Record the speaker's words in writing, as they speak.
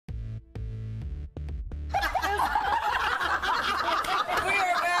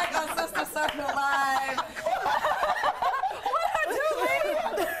Circle Live. What I do,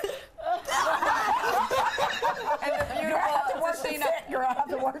 and the beautiful Tichina. You're out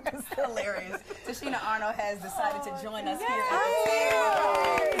to work. It's hilarious. Tichina Arnold has decided to join us here.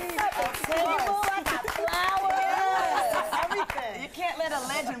 You can't let a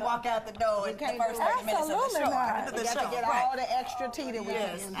legend walk out the door in the first 30 minutes of the show. You got to get all the extra tea that we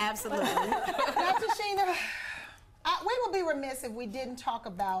can. Absolutely. Now, Tichina, we would be remiss if we didn't talk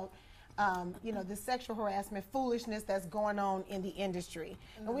about the sexual harassment foolishness that's going on in the industry.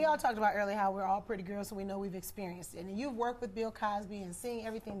 And we all talked about earlier how we're all pretty girls, so we know we've experienced it. And you've worked with Bill Cosby and seeing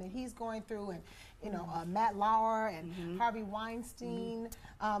everything that he's going through, and Matt Lauer and Harvey Weinstein.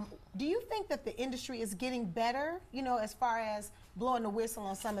 Do you think that the industry is getting better, as far as blowing the whistle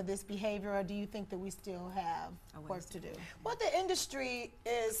on some of this behavior, or do you think that we still have work to do? Well, the industry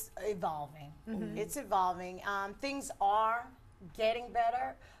is evolving. It's evolving. Things are getting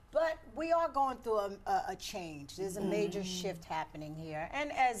better. But we are going through a change. There's a major shift happening here. And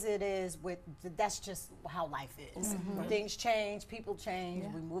as it is that's just how life is. Things change, people change,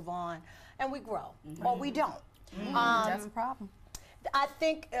 we move on, and we grow. Or we don't. That's a problem. I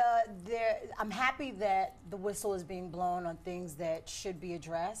think I'm happy that the whistle is being blown on things that should be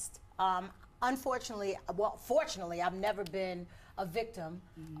addressed. Unfortunately, fortunately, I've never been a victim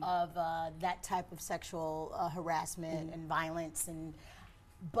of that type of sexual harassment and violence,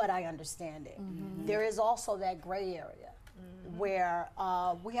 but I understand it. There is also that gray area where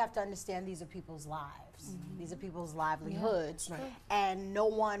we have to understand these are people's lives. These are people's livelihoods. And no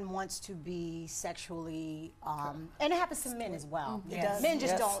one wants to be sexually, and it happens to men as well. Men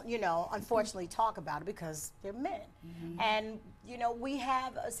just don't, unfortunately talk about it because they're men. And, we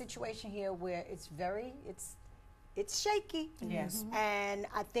have a situation here where it's shaky. And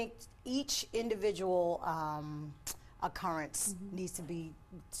I think each individual occurance needs to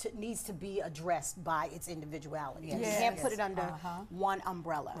be addressed by its individuality. You can't put it under one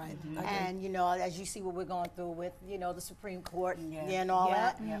umbrella. And as you see what we're going through with the Supreme Court and all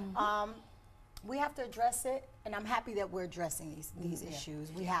that, we have to address it. And I'm happy that we're addressing these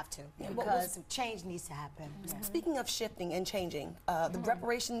issues. We have to, because change needs to happen. Speaking of shifting and changing, the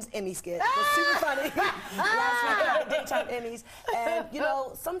reparations Emmy skit was super funny last week at the Daytime Emmys. And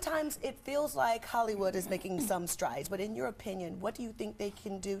sometimes it feels like Hollywood is making some strides. But in your opinion, what do you think they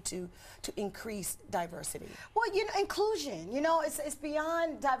can do to increase diversity? Well, inclusion. It's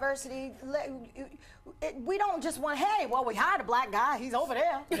beyond diversity. We don't just want, hey, well, we hired a black guy. He's over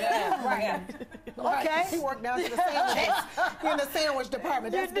there. Okay. He worked down to the sandwich in the sandwich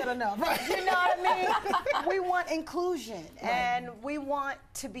department. That's good enough. You know what I mean? We want inclusion, and we want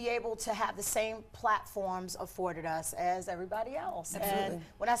to be able to have the same platforms afforded us as everybody else. Absolutely. And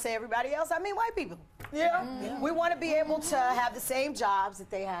when I say everybody else, I mean white people. We want to be able to have the same jobs that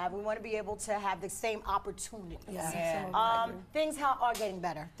they have. We want to be able to have the same opportunities. Things are getting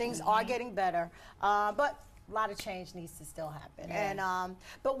better. Things are getting better, but a lot of change needs to still happen. And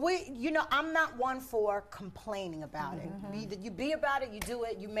but I'm not one for complaining about it. You be about it, you do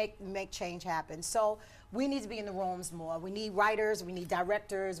it, you make change happen. So we need to be in the rooms more. We need writers, we need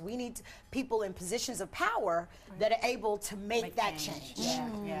directors, we need people in positions of power that are able to make that change.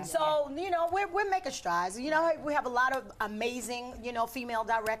 So we're making strides. We have a lot of amazing female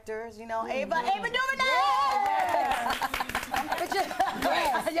directors. Ava DuVernay.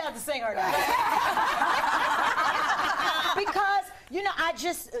 You have to sing her now. Because I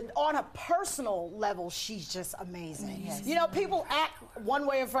just, on a personal level, she's just amazing. People act one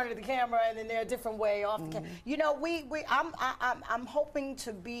way in front of the camera and then they're a different way off the camera. I'm hoping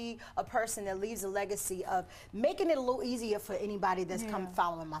to be a person that leaves a legacy of making it a little easier for anybody that's come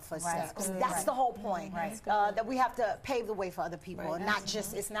following my footsteps. That's the whole point. That we have to pave the way for other people, and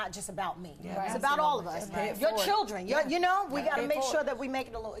it's not just about me. It's about all of us. Your children. We got to make sure that we make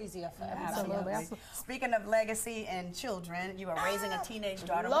it a little easier for everybody else. Speaking of legacy and children, you are raising a teenage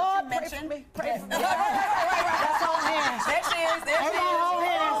daughter. Lord, pray for me. Pray for me. That's all hands. There she is. There she is. Hold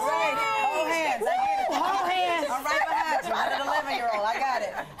hands. Right. Hold hands. I get it. Hold hands. I'm right behind you. I'm an 11-year-old. I got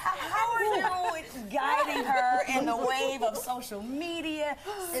it. How are you guiding her in the wave of social media,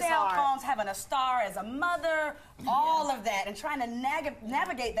 cell phones, having a star as a mother, all of that, and trying to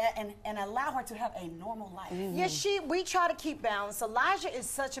navigate that and allow her to have a normal life? We try to keep balance. Elijah is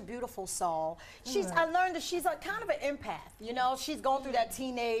such a beautiful soul. I learned that she's kind of an empath. She's going through that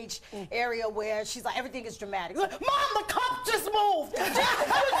teenage area where she's like, everything is dramatic. Like, Mom, the cup just moved. You saw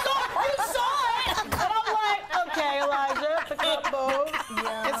it. And I'm like, okay, Elijah, the cup moved.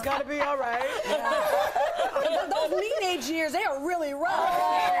 It's gonna be all right. Those teenage years, they are really rough.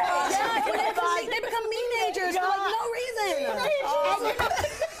 They become teenagers for no reason.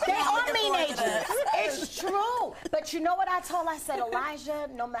 They are But you know what I said, Elijah,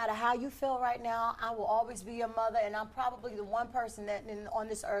 no matter how you feel right now, I will always be your mother, and I'm probably the one person that on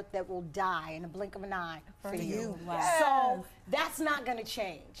this earth that will die in a blink of an eye for you. Wow. So that's not going to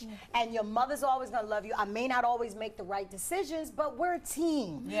change. And your mother's always going to love you. I may not always make the right decisions, but we're a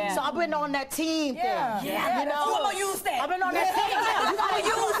team. Yeah. So I've been on that team thing. You know, I'm going to use that. I've been on that team. You got to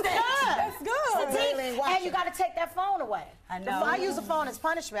use that. That's good. And you got to take that phone away. I know. If I use a phone as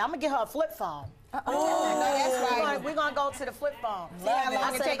punishment, I'm going to get her a flip phone. That's right. We're going to go to the flip phone. See how long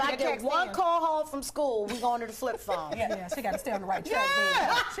I it said, take if I you to get text one in. call home from school, we're going to the flip phone. Yeah, she got to stay on the right track.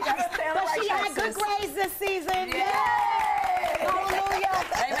 Yeah. She got to stay on the But right she track. had good grades this season. Yay! Hallelujah.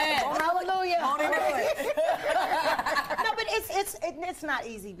 Amen. Hallelujah. Won't he do it? No, but it's not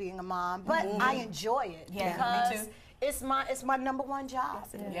easy being a mom, but I enjoy it Yeah, me because too. it's my number one job.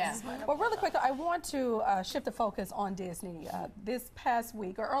 Yeah. Well, really quick, I want to shift the focus on Disney. This past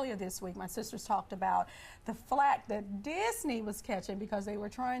week, or earlier this week, my sisters talked about the flack that Disney was catching because they were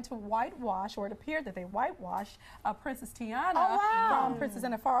trying to whitewash, or it appeared that they whitewashed Princess Tiana from Princess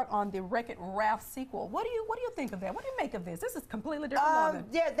and the Frog on the Wreck-It Ralph sequel. What do you think of that? What do you make of this? This is completely different woman.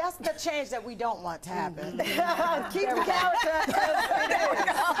 Yeah, that's the change that we don't want to happen. Keep the character.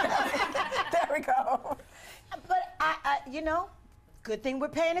 There we go. But I, you know, good thing we're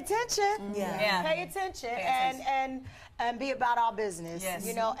paying attention. Yeah. Pay attention, Pay attention. and be about our business. Yes.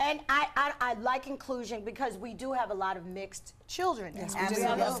 You know, and I like inclusion because we do have a lot of mixed children. Yes,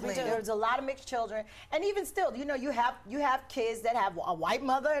 Absolutely. There's a lot of mixed children, and even still, you know, you have kids that have a white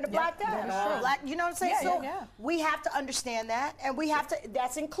mother and a black dad. Black, you know what I'm saying? So we have to understand that, and we have to.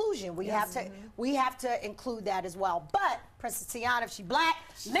 That's inclusion. We have to include that as well. But Princess Tiana, if she black,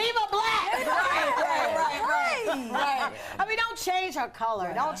 leave her black. Right. I mean, don't change her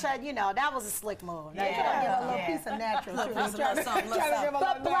color. Don't change. You know, that was a slick move. Give her a little piece of natural too. Try to give her a But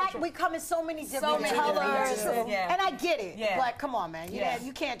little black, natural. we come in so many different many colors, different colors, and I get it. Yeah. But come on, man,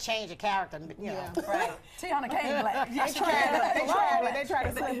 you can't change a character. You know. Right. Tiana came black. They try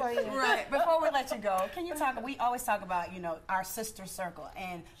to slip her in. Right. Before we let you go, can you talk? We always talk about, you know, our sister circle,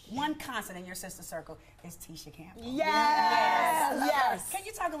 and one constant in your sister circle is Tisha Campbell. Yes. Can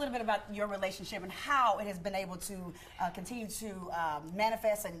you talk a little bit about your relationship and how it has been able to continue to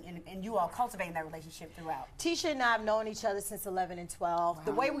manifest and you all cultivating that relationship throughout? Tisha and I have known each other since 11 and 12.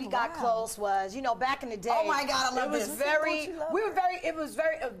 The way we got close was, you know, back in the day. Oh my God, I love it was this.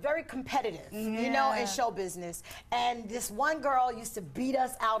 very competitive, you know, in show business. And this one girl used to beat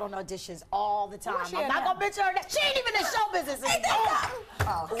us out on auditions all the time. I'm not gonna bitch her. She ain't even in show business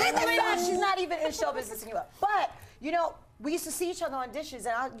anymore. She's not even in show business anymore. But you know, we used to see each other on auditions,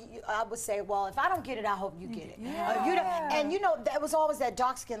 and I would say, well, if I don't get it, I hope you get it. And you know, that was always that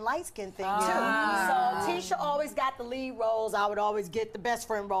dark skin, light skin thing too. So Tisha always got the lead roles. I would always get the best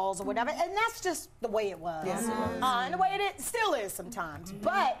friend roles or whatever, and that's just the way it was. And the way it still is sometimes.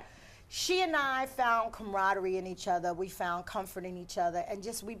 But she and I found camaraderie in each other. We found comfort in each other, and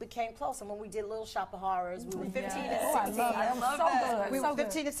just we became close. And when we did Little Shop of Horrors, we were 15 and 16. I love that. We were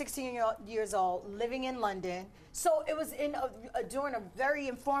 15 to 16 years old, living in London. So it was during a very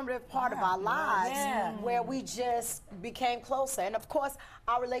informative part of our lives where we just became closer. And of course,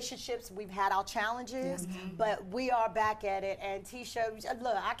 our relationships, we've had our challenges, but we are back at it. And Tisha,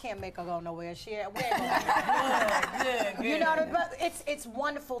 look, I can't make her go nowhere. We ain't going Good. You know, but it's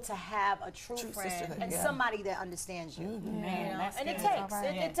wonderful to have a true friend and somebody that understands you. Man, You know? that's And it good.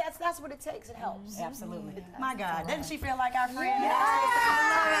 takes. That's what it takes. It helps. Absolutely. My God, doesn't she feel like our friend?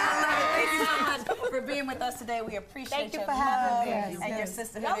 Thank you so much for being with us today. We appreciate Thank you your for having love me. and your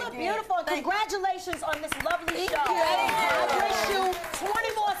sisterhood. Y'all look again. beautiful, and congratulations on this lovely show. you. I wish you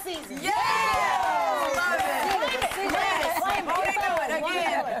 20 more seasons.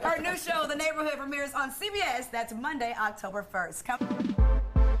 Again, her new show, The Neighborhood, premieres on CBS. That's Monday, October 1st. Come